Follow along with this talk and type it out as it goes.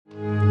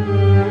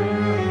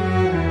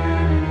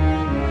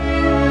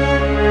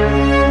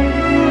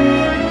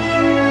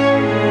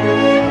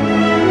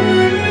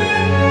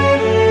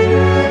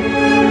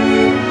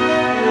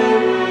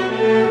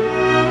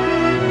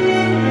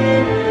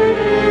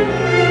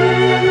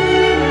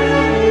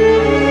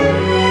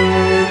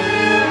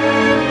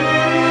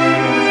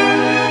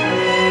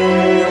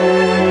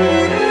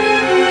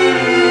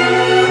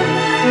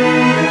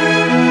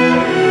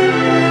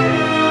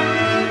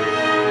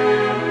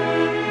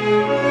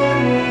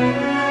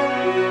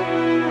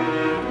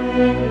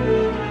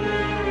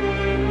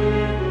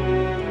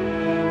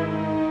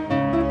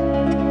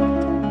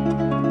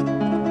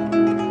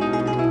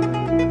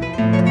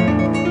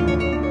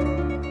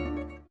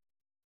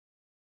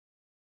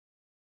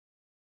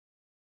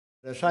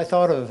As I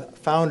thought of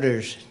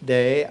Founders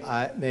Day,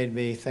 it made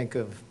me think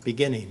of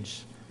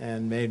beginnings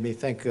and made me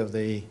think of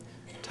the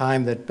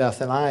time that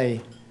Beth and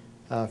I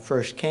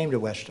first came to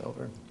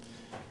Westover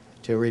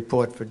to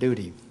report for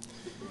duty.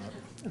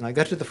 And I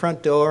got to the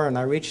front door and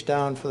I reached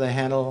down for the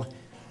handle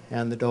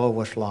and the door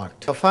was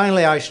locked. So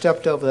finally I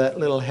stepped over that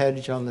little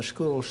hedge on the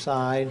school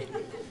side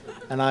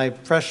and I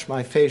pressed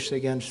my face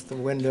against the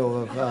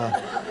window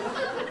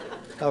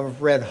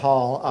of Red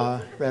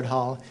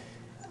Hall.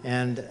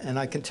 And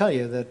I can tell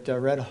you that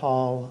Red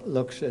Hall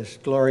looks as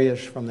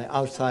glorious from the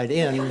outside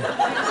in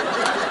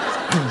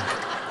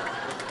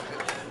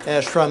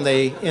as from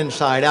the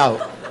inside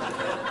out.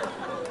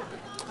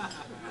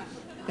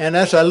 And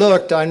as I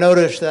looked, I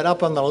noticed that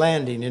up on the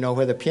landing,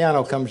 where the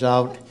piano comes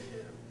out,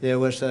 there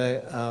was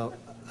a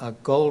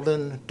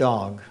golden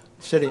dog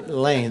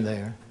laying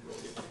there,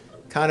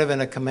 kind of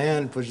in a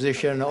command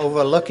position,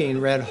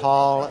 overlooking Red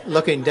Hall,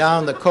 looking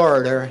down the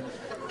corridor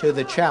to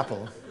the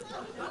chapel.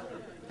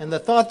 And the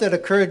thought that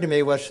occurred to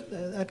me was,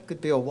 that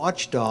could be a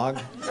watchdog.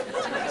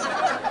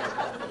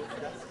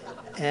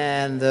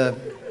 And the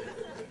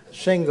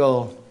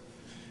single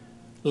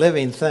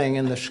living thing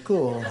in the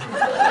school.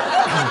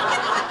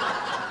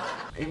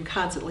 I'm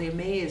constantly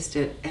amazed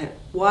at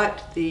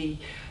what the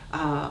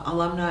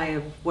alumni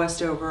of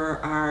Westover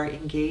are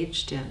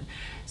engaged in.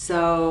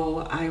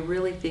 So I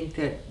really think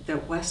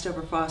that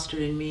Westover fostered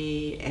in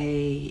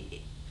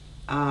me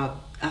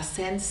a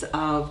sense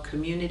of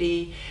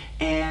community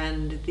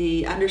and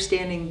the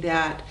understanding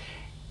that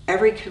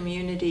every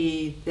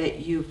community that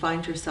you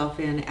find yourself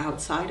in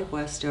outside of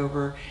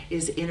Westover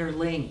is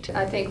interlinked.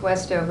 I think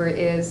Westover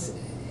is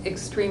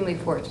extremely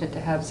fortunate to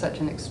have such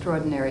an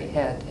extraordinary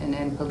head in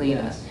Ann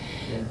Paulina. Yes.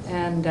 Yes.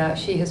 And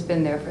she has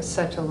been there for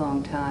such a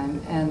long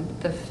time, and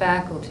the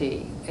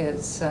faculty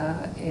is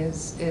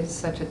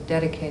such a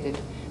dedicated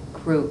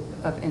group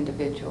of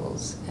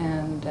individuals,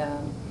 and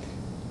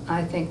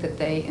I think that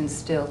they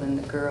instilled in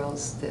the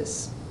girls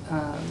this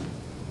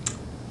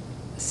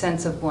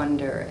sense of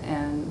wonder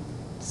and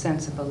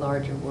sense of a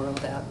larger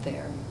world out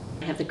there.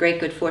 I have the great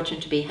good fortune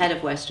to be head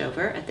of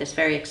Westover at this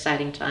very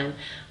exciting time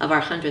of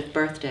our 100th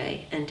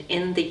birthday. And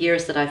in the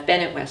years that I've been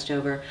at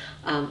Westover,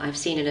 I've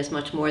seen it as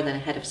much more than a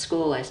head of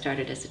school. I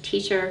started as a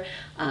teacher,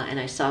 and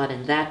I saw it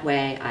in that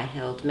way. I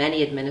held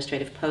many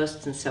administrative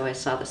posts, and so I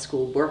saw the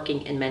school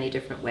working in many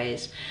different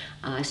ways.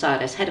 I saw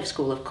it as head of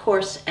school, of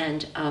course,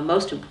 and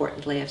most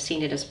importantly, I've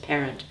seen it as a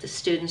parent. The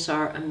students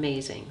are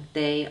amazing.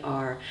 They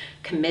are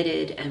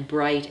committed and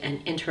bright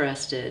and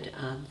interested.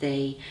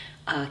 They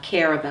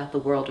care about the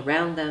world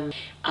around them.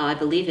 I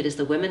believe it is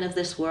the women of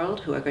this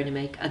world who are going to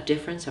make a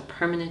difference, a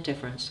permanent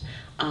difference,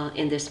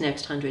 in this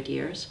next 100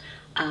 years.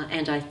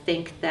 And I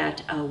think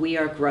that we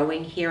are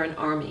growing here an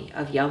army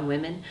of young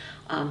women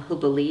who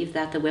believe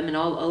that the women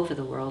all over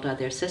the world are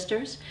their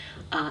sisters,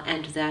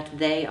 and that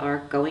they are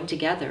going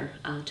together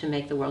to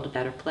make the world a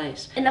better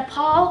place. In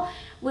Nepal,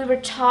 we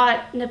were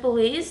taught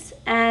Nepalese,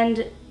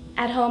 and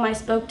at home I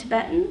spoke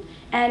Tibetan,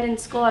 and in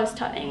school I was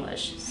taught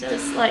English. So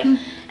it's like, and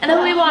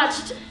then we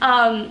watched,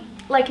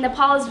 like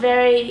Nepal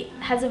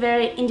has a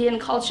very Indian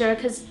culture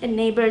because it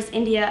neighbors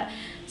India.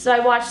 So I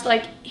watched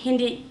like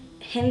Hindi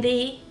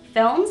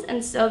films,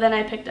 and so then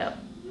I picked up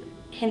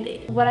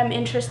Hindi. What I'm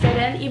interested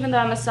in, even though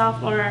I'm a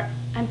sophomore,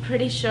 I'm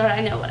pretty sure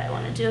I know what I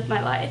want to do with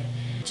my life.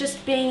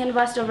 Just being in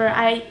Westover,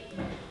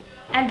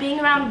 and being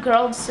around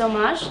girls so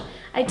much,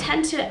 I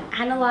tend to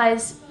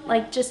analyze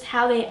like just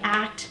how they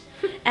act.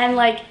 And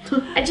like,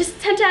 I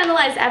just tend to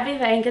analyze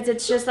everything because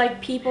it's just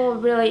like people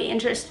really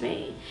interest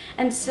me.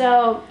 And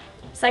so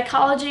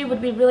psychology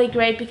would be really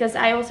great because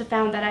I also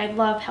found that I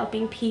love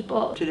helping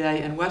people.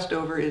 Today, and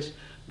Westover is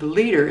the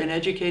leader in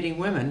educating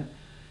women,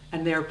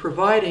 and they are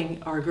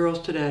providing our girls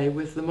today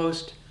with the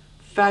most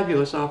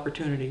fabulous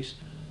opportunities.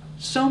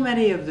 So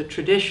many of the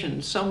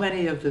traditions, so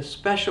many of the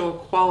special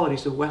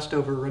qualities of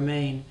Westover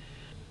remain.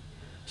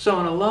 So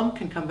an alum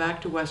can come back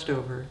to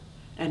Westover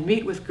and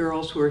meet with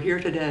girls who are here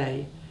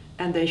today,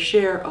 and they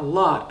share a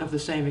lot of the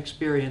same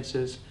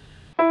experiences.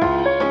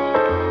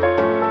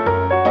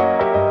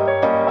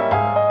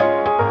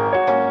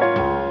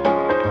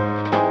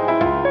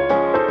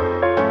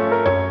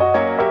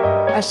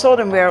 I saw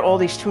them wear all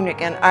these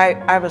tunics, and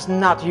I was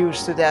not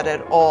used to that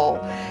at all.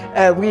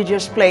 We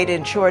just played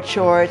in short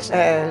shorts,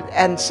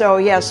 and so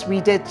yes,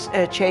 we did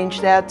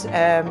change that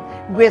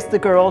with the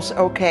girls,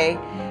 okay,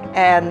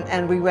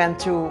 and we went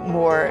to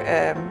more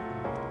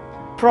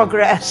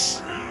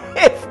progress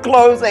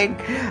clothing,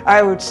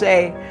 I would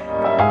say.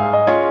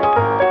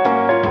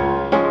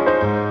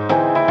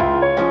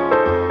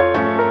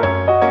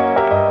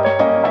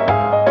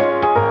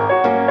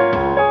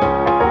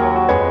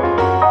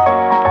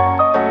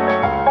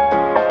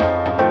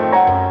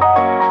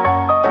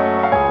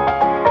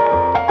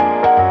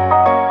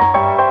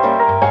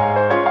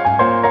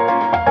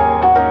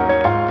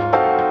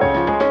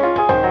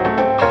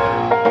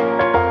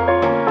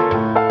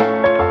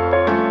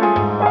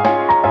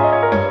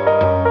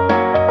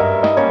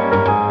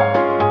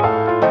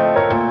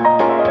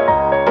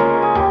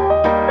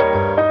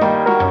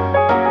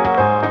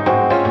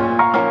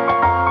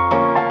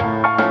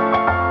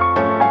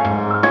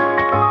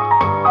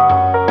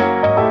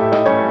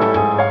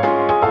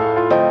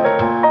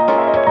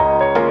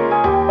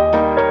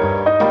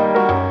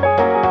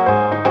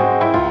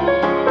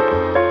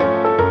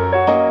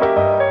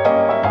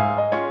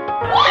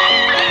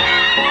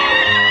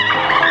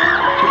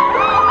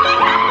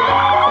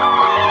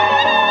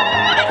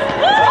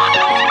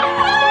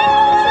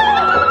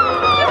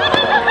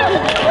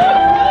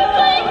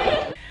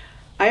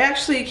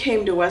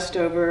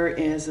 Westover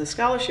as a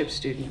scholarship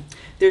student.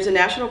 There's a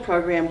national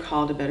program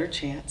called A Better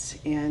Chance,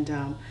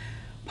 and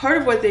part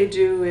of what they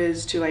do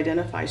is to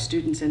identify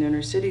students in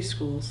inner city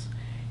schools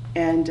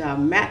and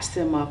match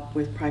them up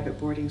with private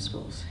boarding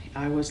schools.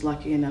 I was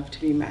lucky enough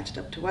to be matched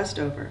up to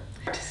Westover.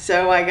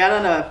 So I got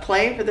on a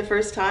plane for the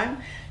first time,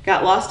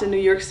 got lost in New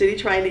York City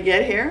trying to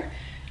get here,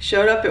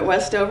 showed up at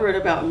Westover at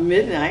about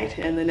midnight,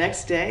 and the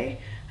next day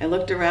I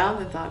looked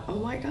around and thought, oh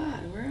my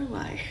God, where am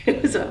I?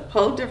 It was a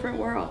whole different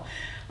world.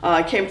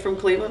 I came from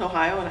Cleveland,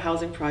 Ohio on a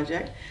housing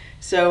project.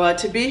 So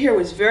to be here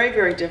was very,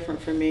 very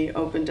different for me,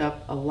 opened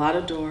up a lot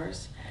of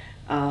doors,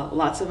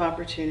 lots of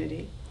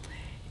opportunity,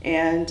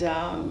 and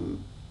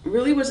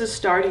really was a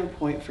starting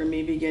point for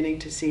me beginning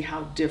to see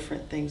how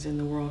different things in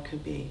the world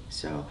could be.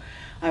 So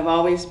I've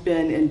always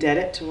been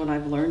indebted to what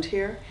I've learned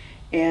here,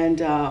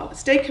 and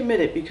stay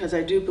committed, because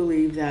I do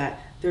believe that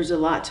there's a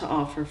lot to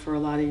offer for a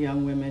lot of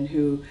young women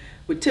who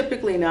would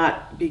typically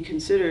not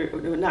consider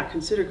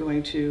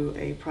going to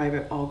a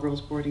private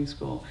all-girls boarding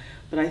school.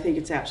 But I think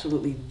it's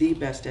absolutely the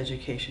best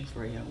education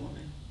for a young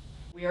woman.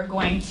 We are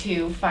going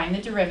to find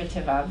the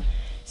derivative of.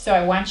 So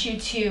I want you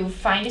to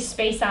find a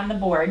space on the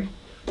board,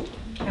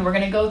 and we're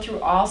going to go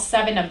through all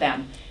 7 of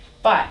them.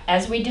 But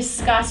as we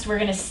discussed, we're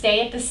going to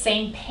stay at the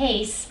same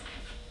pace.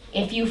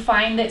 If you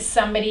find that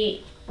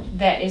somebody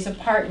that is a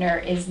partner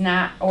is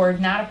not, or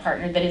not a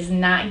partner, that is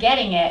not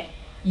getting it,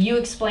 you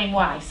explain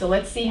why. So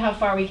let's see how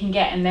far we can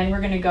get, and then we're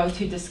going to go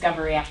to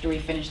discovery after we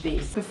finish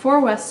these. Before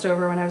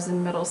Westover, when I was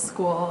in middle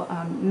school,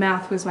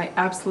 math was my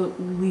absolute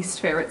least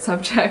favorite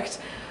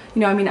subject.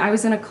 You know, I mean, I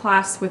was in a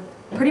class with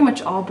pretty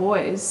much all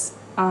boys,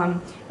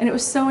 and it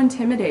was so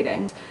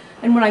intimidating.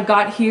 And when I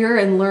got here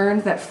and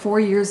learned that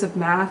 4 years of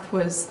math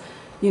was,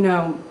 you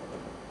know,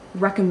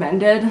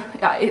 recommended,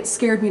 it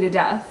scared me to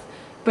death.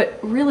 But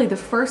really, the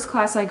first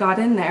class I got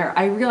in there,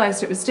 I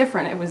realized it was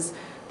different. It was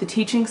the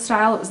teaching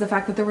style, it was the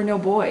fact that there were no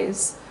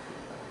boys.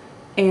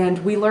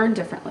 And we learned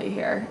differently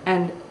here.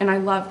 And I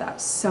love that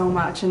so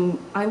much. And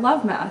I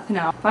love math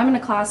now. If I'm in a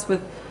class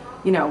with,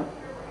 you know,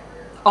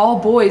 all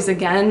boys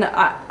again,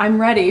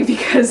 I'm ready,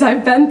 because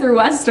I've been through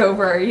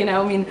Westover, you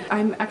know. I mean,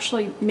 I'm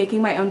actually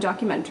making my own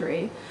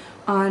documentary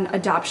on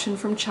adoption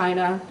from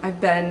China.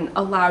 I've been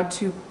allowed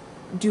to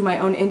do my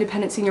own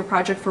independent senior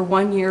project for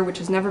 1 year, which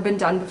has never been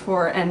done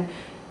before, and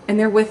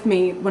they're with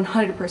me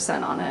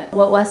 100% on it.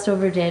 What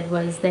Westover did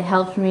was they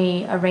helped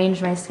me arrange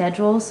my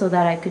schedule so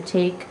that I could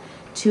take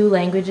 2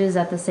 languages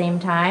at the same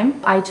time.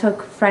 I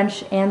took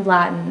French and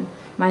Latin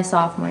my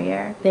sophomore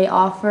year. They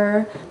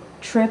offer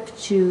trip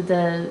to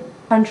the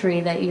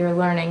country that you're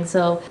learning.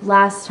 So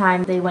last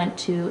time they went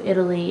to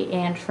Italy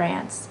and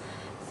France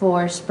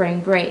for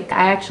spring break.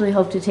 I actually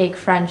hope to take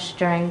French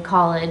during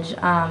college.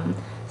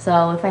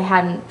 So if I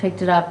hadn't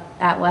picked it up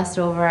at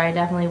Westover, I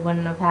definitely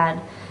wouldn't have had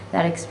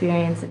that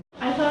experience.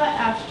 I thought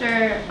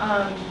after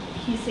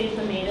he saved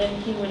the maiden,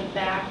 he went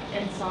back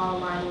and saw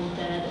Lionel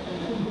dead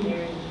and then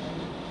buried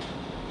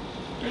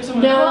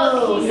him.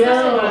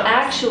 No,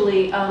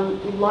 actually,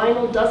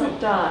 Lionel doesn't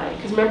die,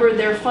 because remember,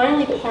 they're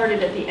finally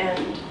parted at the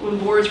end, when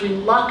Boris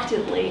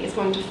reluctantly is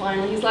going to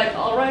finally, he's like,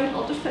 all right,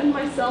 I'll defend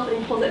myself, and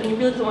he pulls it, and he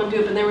really doesn't want to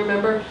do it, but then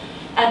remember,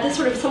 at this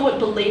sort of somewhat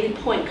belated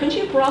point, couldn't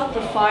you have brought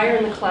the fire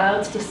in the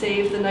clouds to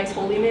save the nice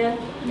holy man?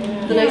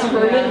 Yeah. The nice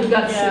hermit who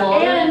got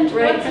slaughtered,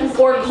 right?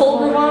 Or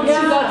Colbrevance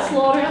who got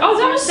slaughtered. Oh,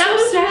 that was so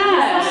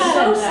sad.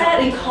 So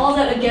sad. He calls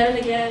out again and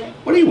again.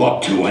 What are you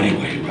up to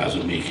anyway?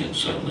 Razumikin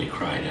suddenly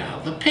cried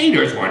out. The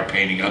painters weren't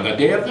painting on the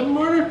day of the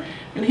murder,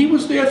 and he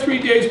was there 3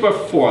 days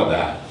before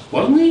that,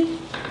 wasn't he?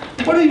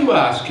 What are you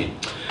asking?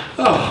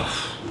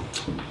 Oh,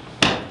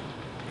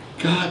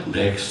 got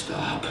mixed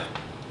up.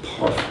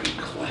 Porphyry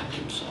clapped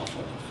himself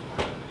on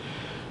the floor.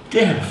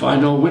 Damn if I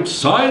know which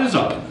side is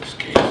up in this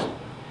case.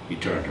 He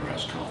turned to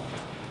Haskell.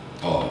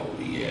 Oh,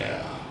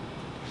 yeah.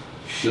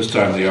 This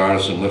time the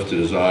artisan lifted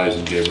his eyes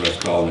and gave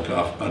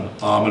Raskolnikov an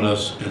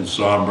ominous and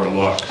somber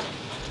look.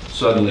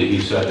 Suddenly he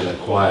said in a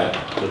quiet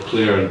but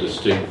clear and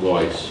distinct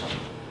voice,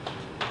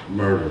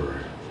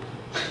 "Murderer."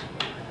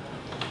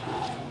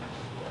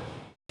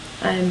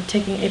 I'm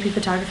taking AP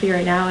photography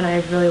right now and I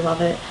really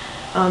love it.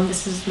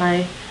 This is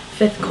my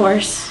 5th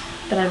course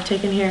that I've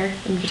taken here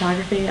in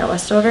photography at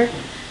Westover.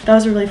 That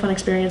was a really fun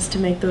experience to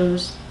make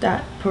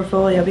that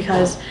portfolio,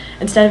 because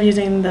instead of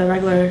using the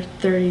regular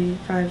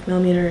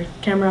 35mm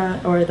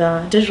camera or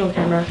the digital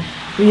camera,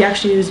 we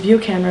actually used view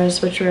cameras,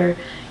 which were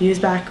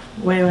used back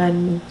way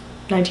when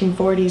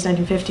 1940s,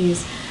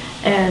 1950s,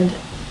 and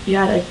you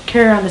had to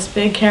carry around this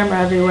big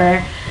camera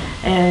everywhere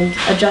and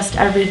adjust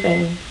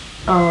everything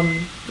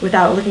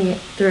without looking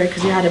through it,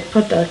 because you had to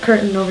put the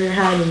curtain over your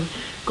head and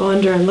go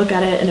under and look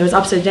at it, and it was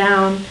upside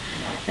down,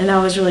 and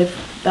that was really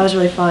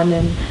fun.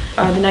 And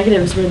the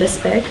negatives were this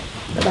big,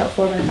 about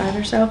 4 by 5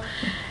 or so,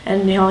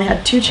 and you only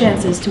had 2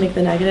 chances to make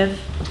the negative,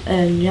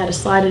 and you had to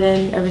slide it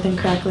in everything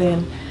correctly,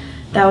 and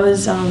that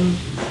was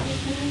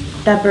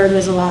that bird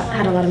was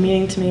had a lot of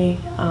meaning to me.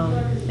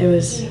 It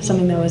was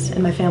something that was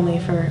in my family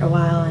for a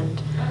while,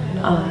 and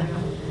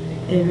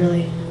it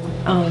really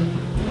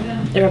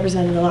it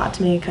represented a lot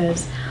to me,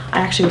 because I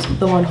actually was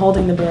the one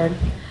holding the bird,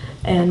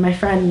 And my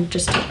friend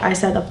I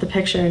set up the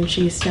picture and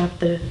she snapped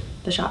the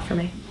shot for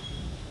me.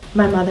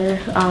 My mother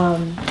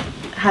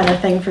had a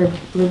thing for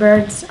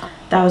bluebirds.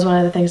 That was one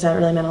of the things that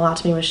really meant a lot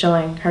to me, was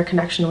showing her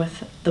connection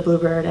with the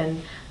bluebird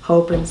and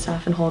hope and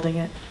stuff and holding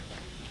it.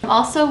 I'm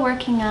also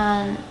working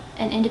on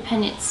an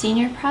independent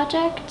senior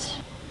project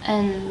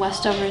in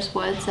Westover's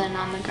woods and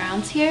on the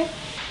grounds here.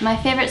 My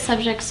favorite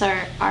subjects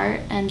are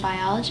art and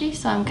biology,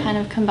 so I'm kind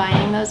of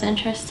combining those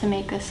interests to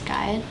make this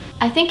guide.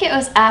 I think it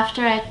was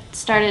after I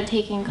started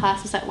taking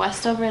classes at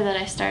Westover that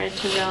I started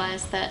to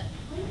realize that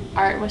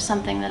art was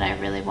something that I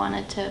really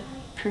wanted to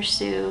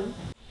pursue.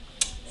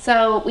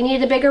 So we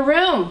needed a bigger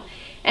room.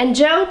 And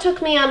Joe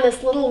took me on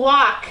this little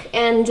walk,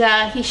 and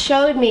he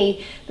showed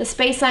me the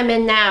space I'm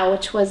in now,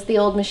 which was the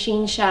old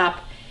machine shop.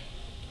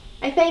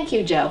 I thank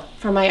you, Joe,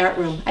 for my art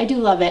room. I do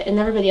love it, and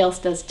everybody else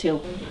does too.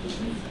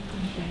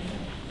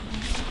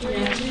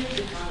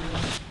 The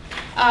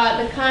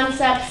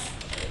concepts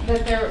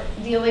that they're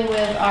dealing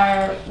with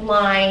are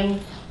line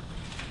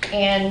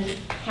and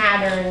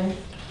pattern.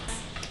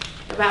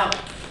 About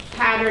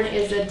pattern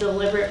is a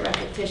deliberate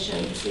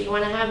repetition, so you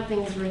want to have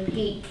things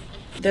repeat.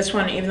 This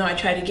one, even though I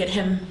tried to get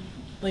him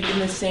like in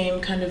the same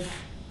kind of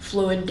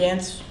fluid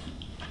dance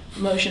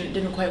motion, it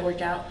didn't quite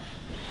work out.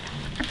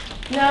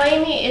 No,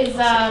 Amy is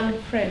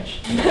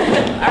French.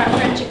 Our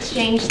French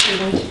exchange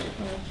student.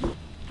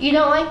 You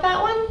don't like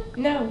that one?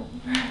 No.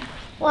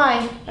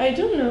 Why? I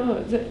don't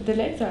know. The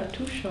legs are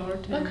too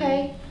short.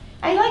 Okay.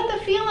 I like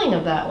the feeling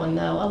of that one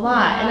though a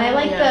lot, and I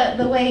like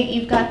the way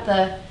you've got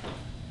the.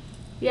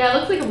 Yeah, it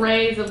looks like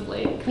rays of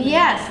like.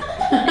 Yes.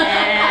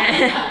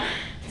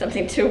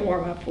 Something to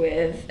warm up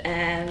with,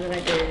 and then I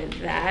did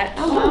that.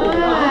 Oh, which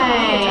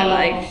I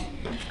liked.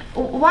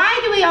 Why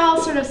do we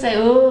all sort of say,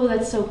 "Oh,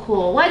 that's so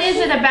cool"? What is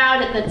it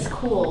about it that's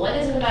cool? What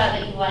is it about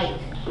it that you like?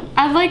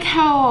 I like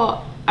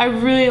how I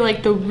really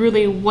like the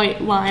really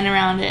white line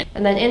around it.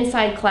 And then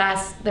inside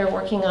class, they're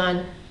working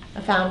on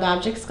a found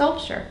object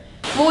sculpture.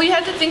 Well, you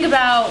have to think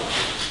about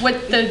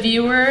what the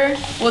viewer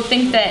will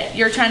think that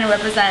you're trying to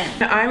represent.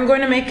 I'm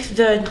going to make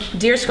the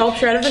deer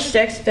sculpture out of the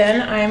sticks.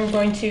 Then I'm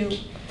going to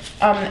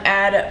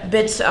add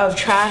bits of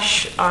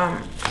trash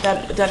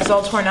that is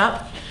all torn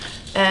up,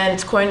 and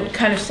it's going to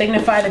kind of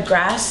signify the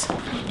grass.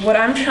 What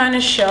I'm trying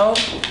to show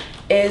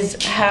is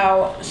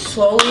how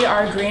slowly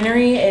our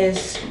greenery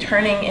is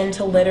turning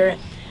into litter.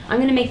 I'm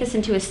going to make this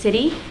into a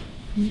city.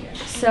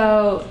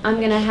 So I'm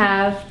going to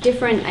have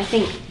different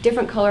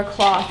color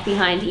cloth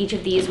behind each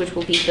of these, which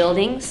will be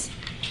buildings.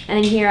 And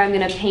in here I'm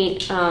going to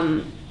paint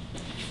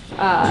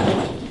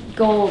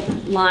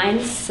gold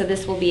lines, so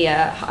this will be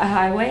a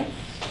highway.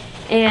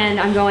 And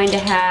I'm going to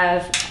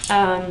have,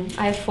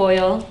 I have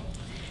foil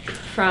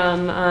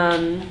from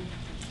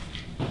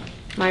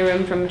my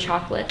room from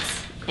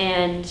chocolates.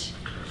 And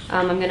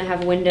I'm going to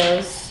have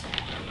windows.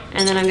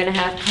 And then I'm going to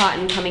have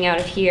cotton coming out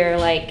of here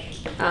like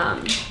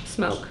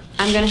smoke.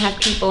 I'm going to have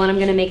people, and I'm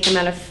going to make them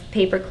out of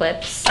paper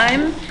clips.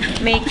 I'm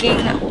making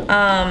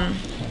an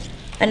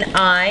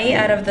eye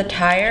out of the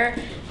tire.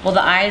 Well,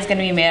 the eye is going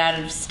to be made out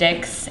of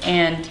sticks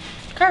and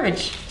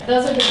garbage.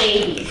 Those are the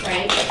babies,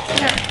 right?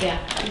 Yeah.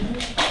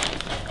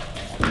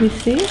 We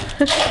see?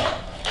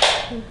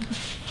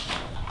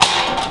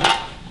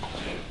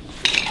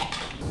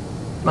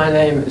 My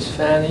name is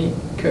Fanny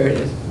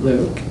Curtis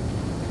Luke,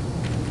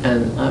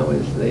 and I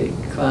was the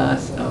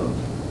class of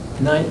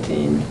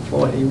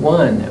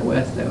 1941 at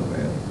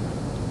Westover.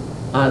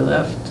 I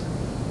left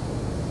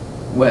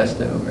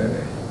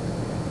Westover,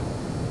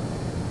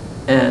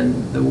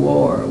 and the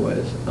war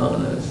was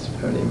on us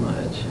pretty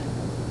much.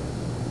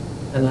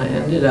 And I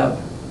ended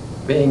up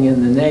being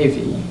in the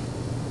Navy,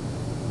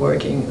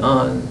 working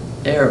on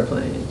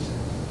airplanes.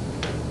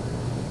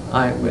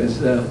 I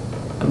was a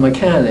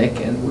mechanic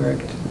and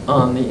worked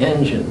on the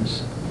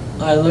engines.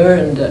 I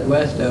learned at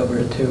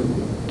Westover to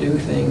do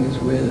things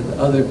with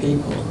other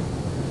people,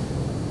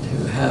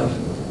 to have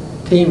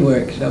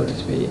teamwork, so to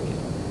speak.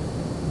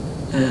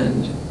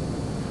 And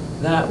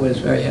that was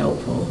very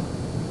helpful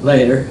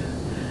later,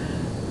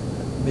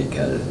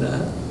 because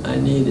I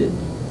needed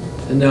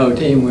to know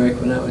teamwork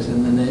when I was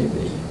in the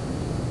Navy.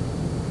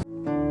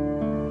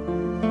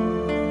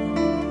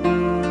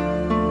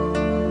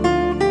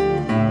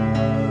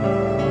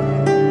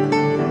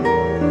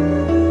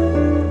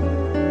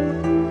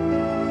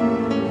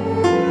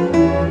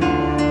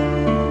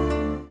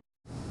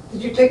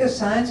 Did you take a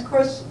science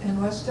course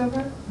in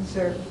Westover? Is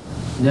there...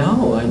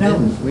 No, I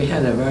didn't. We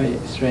had a very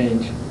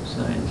strange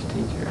science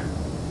teacher.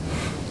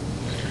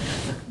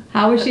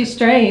 How was she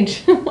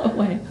strange? What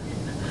way?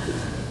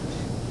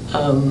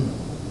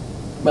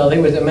 Well, he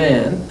was a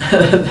man.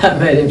 That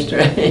made him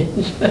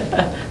strange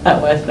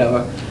at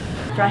Westover.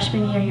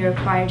 Freshman year, you're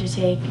required to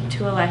take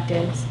 2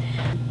 electives.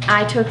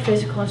 I took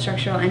physical and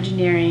structural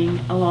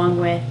engineering along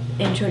with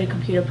intro to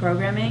computer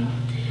programming.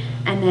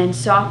 And then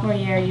sophomore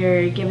year,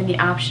 you're given the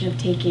option of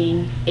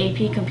taking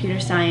AP computer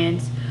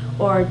science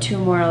or 2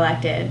 more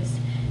electives.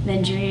 And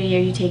then junior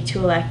year, you take 2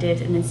 electives,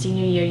 and then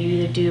senior year,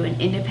 you either do an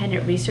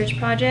independent research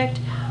project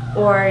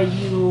or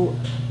you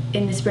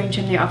in the spring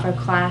term they offer a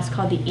class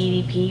called the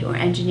EDP, or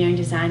Engineering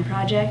Design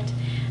Project,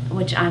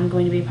 which I'm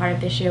going to be part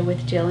of this year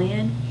with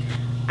Jillian.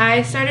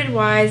 I started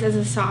WISE as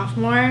a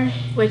sophomore,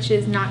 which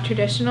is not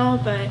traditional,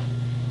 but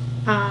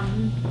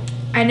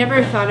I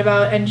never thought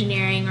about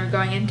engineering or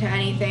going into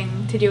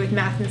anything to do with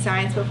math and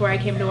science before I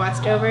came to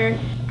Westover.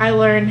 I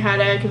learned how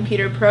to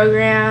computer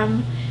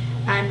program.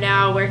 I'm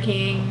now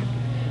working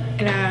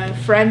in a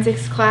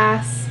forensics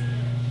class,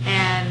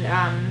 and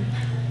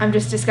I'm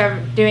just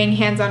doing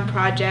hands-on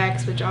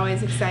projects, which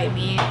always excite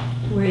me.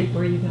 Where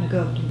are you going to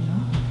go? Do you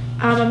know?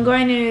 I'm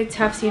going to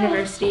Tufts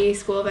University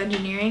School of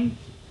Engineering.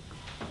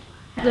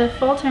 The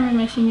fall term of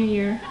my senior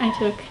year, I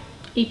took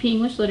AP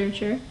English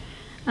Literature,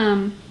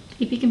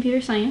 AP Computer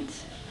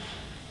Science,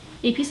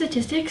 AP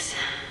Statistics,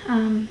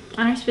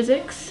 Honors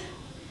Physics,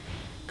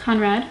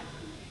 Conrad,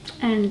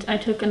 and I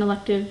took an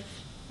elective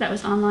that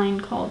was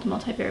online called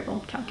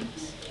Multivariable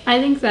Calculus. I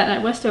think that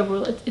at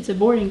Westover, it's a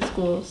boarding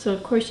school, so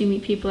of course you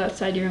meet people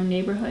outside your own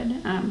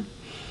neighborhood.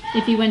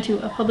 If you went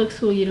to a public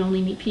school, you'd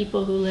only meet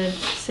people who lived,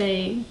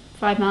 say,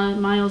 5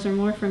 miles or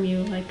more from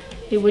you. Like,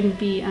 it wouldn't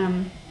be,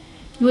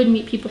 you wouldn't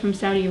meet people from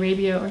Saudi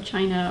Arabia or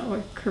China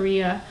or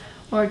Korea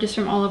or just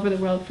from all over the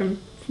world, from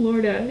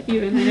Florida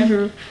even. I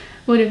never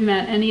would have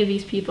met any of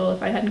these people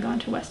if I hadn't gone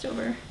to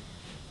Westover.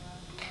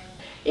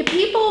 If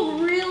people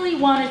really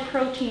wanted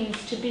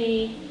proteins to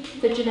be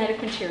the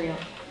genetic material,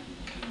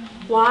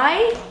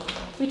 why?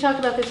 We talked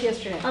about this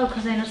yesterday. Oh,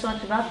 because I know so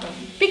much about them.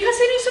 Because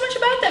they knew so much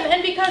about them,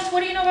 and because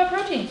what do you know about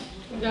proteins?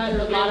 They're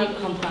a lot of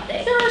complex.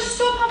 They're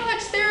so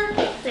complex.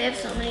 They have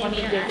so many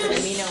amino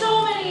acids.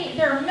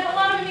 There are a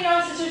lot of amino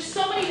acids. There's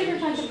so many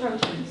different kinds of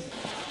proteins.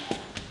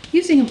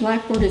 Using a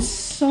blackboard is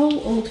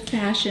so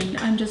old-fashioned.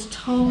 I'm just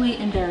totally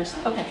embarrassed.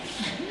 Okay.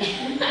 They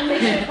should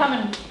have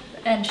come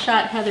and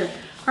shot Heather.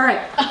 All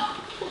right.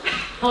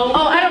 Oh,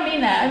 I don't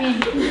mean that. I mean,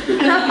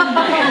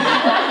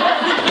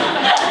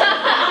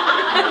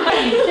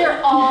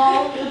 they're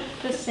all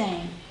the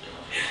same.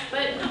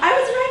 But I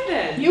was right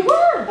then. You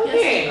were.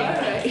 Okay.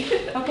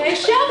 Yes. All right. Okay,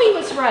 Shelby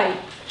was right.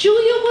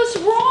 Julia was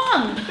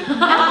wrong.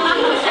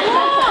 Emily was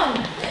wrong.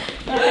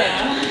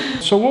 Okay.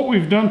 So what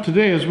we've done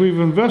today is we've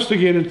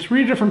investigated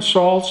 3 different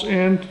salts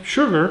and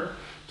sugar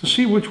to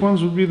see which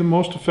ones would be the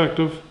most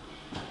effective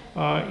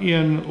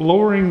in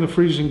lowering the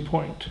freezing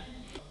point.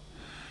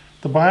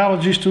 The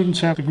biology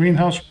students have the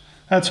greenhouse.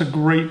 That's a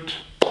great,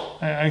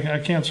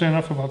 I can't say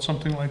enough about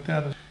something like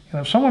that. You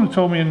know, if someone had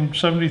told me in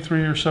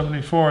 73 or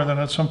 74 that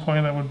at some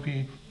point I would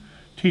be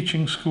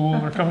teaching school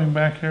or coming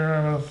back here,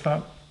 I would have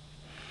thought,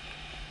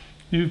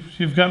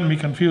 you've gotten me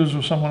confused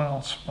with someone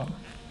else. But.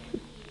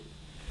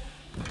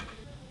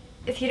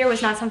 Theater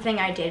was not something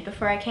I did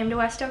before I came to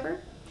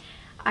Westover.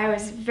 I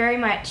was very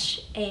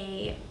much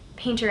a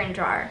painter and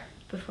drawer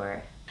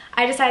before.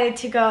 I decided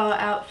to go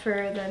out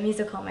for the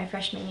musical my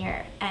freshman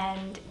year,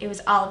 and it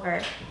was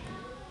Oliver.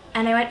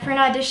 And I went for an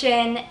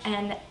audition,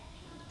 and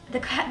the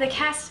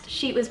cast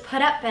sheet was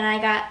put up, and I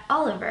got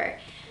Oliver.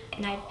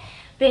 And I've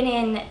been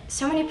in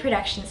so many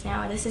productions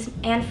now. This is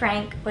Anne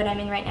Frank. What I'm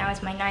in right now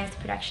is my 9th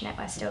production at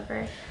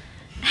Westover.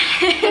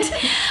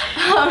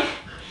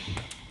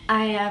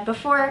 And,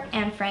 before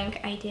Anne Frank,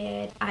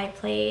 I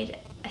played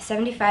a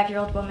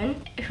 75-year-old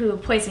woman who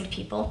poisoned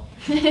people.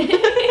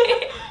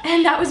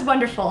 And that was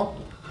wonderful.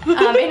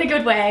 In a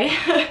good way.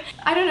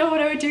 I don't know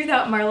what I would do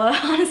without Marla,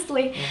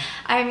 honestly.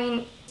 I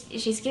mean,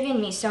 she's given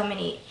me so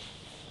many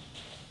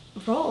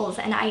roles,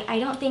 and I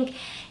don't think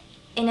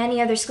in any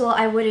other school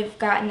I would have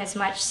gotten as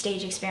much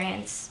stage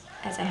experience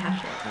as I have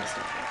here at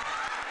Westover.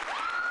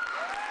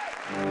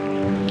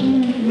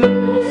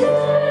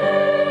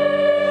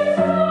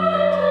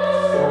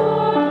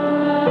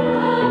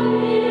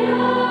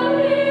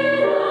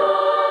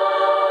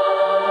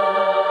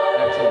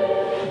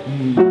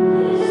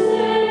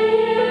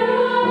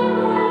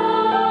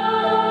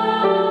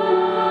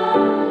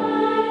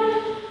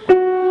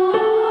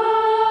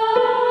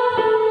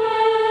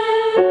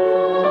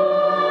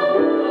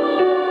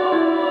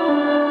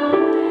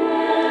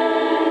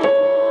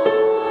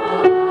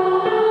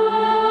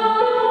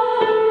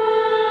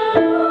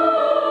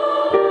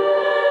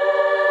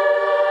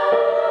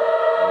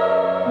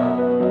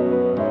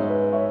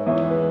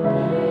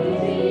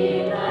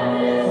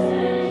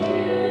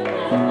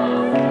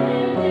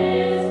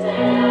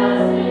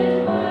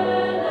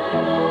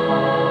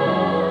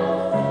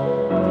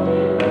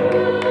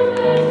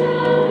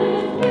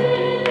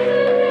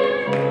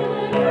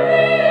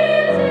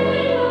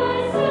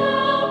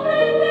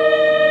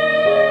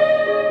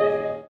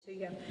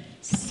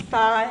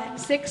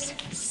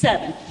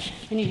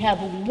 And you have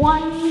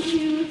 1,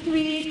 2,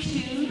 3,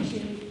 2,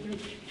 2,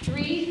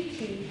 3,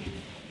 2,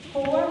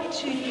 4,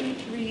 2,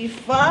 3,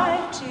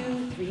 5,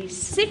 2, 3,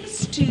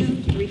 6,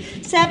 2,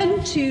 3,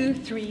 7, 2,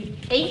 3,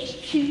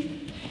 8, 2,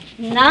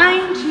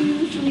 9,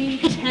 2, 3,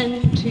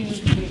 10, 2,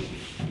 3.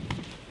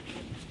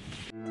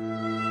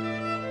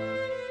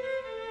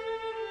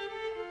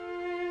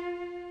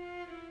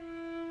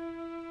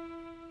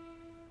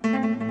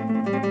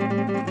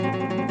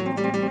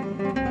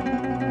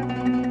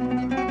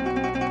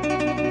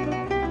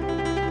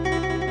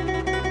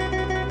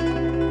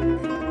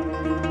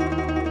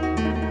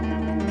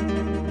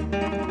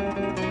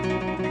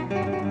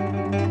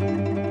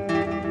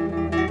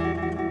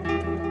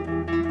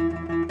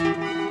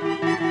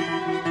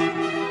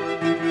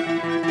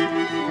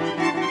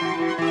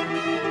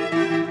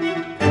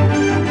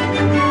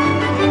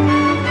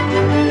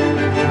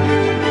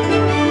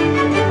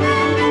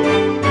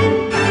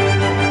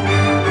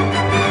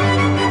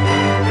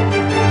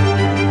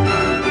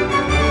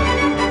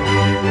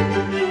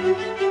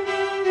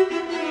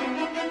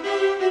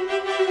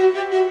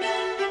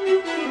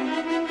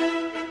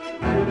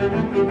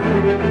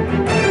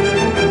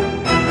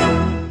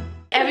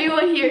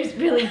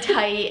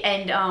 tight,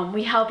 and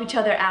we help each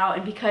other out,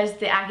 and because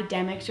the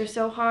academics are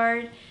so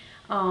hard,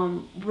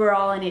 we're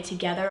all in it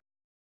together.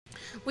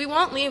 We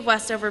won't leave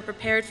Westover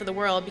prepared for the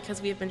world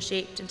because we have been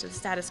shaped into the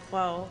status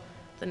quo,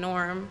 the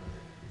norm.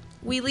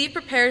 We leave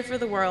prepared for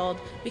the world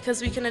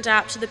because we can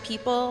adapt to the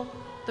people,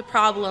 the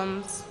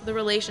problems, the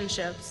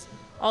relationships,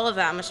 all of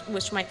that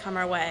which might come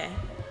our way.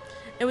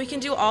 And we can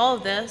do all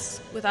of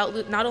this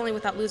not only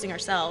without losing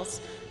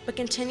ourselves, but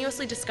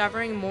continuously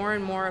discovering more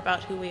and more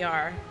about who we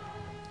are.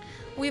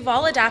 We've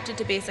all adapted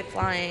to basic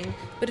flying,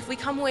 but if we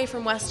come away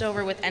from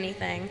Westover with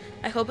anything,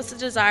 I hope it's a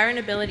desire and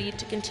ability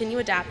to continue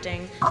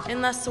adapting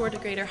and thus soar to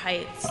greater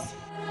heights.